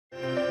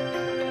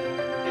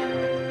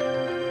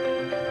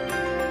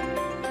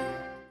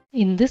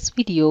In this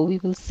video, we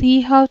will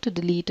see how to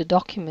delete a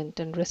document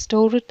and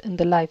restore it in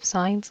the Life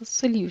Sciences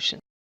solution.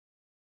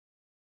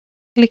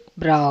 Click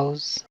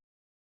Browse.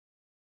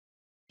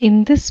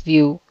 In this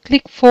view,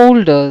 click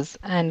Folders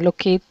and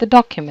locate the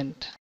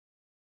document.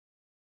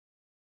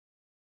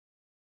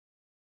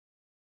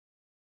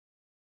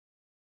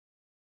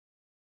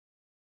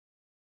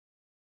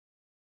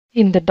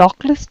 In the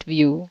Doc List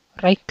view,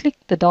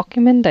 right-click the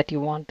document that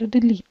you want to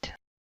delete.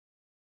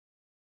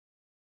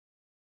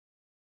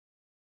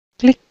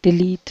 Click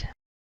Delete.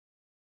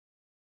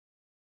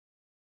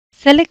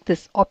 Select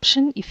this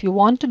option if you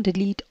want to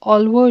delete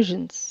all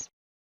versions.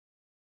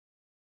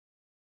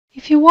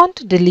 If you want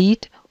to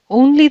delete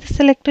only the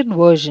selected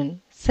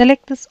version,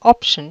 select this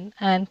option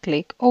and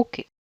click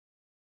OK.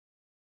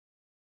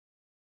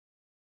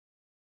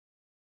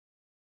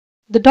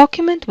 The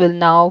document will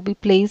now be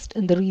placed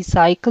in the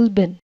recycle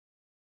bin.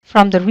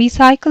 From the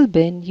recycle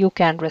bin, you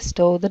can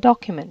restore the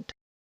document.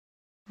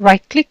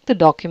 Right-click the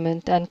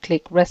document and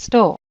click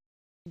Restore.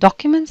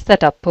 Documents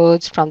that are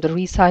purged from the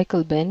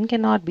recycle bin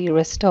cannot be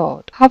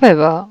restored.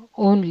 However,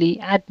 only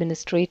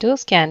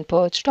administrators can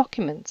purge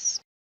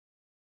documents.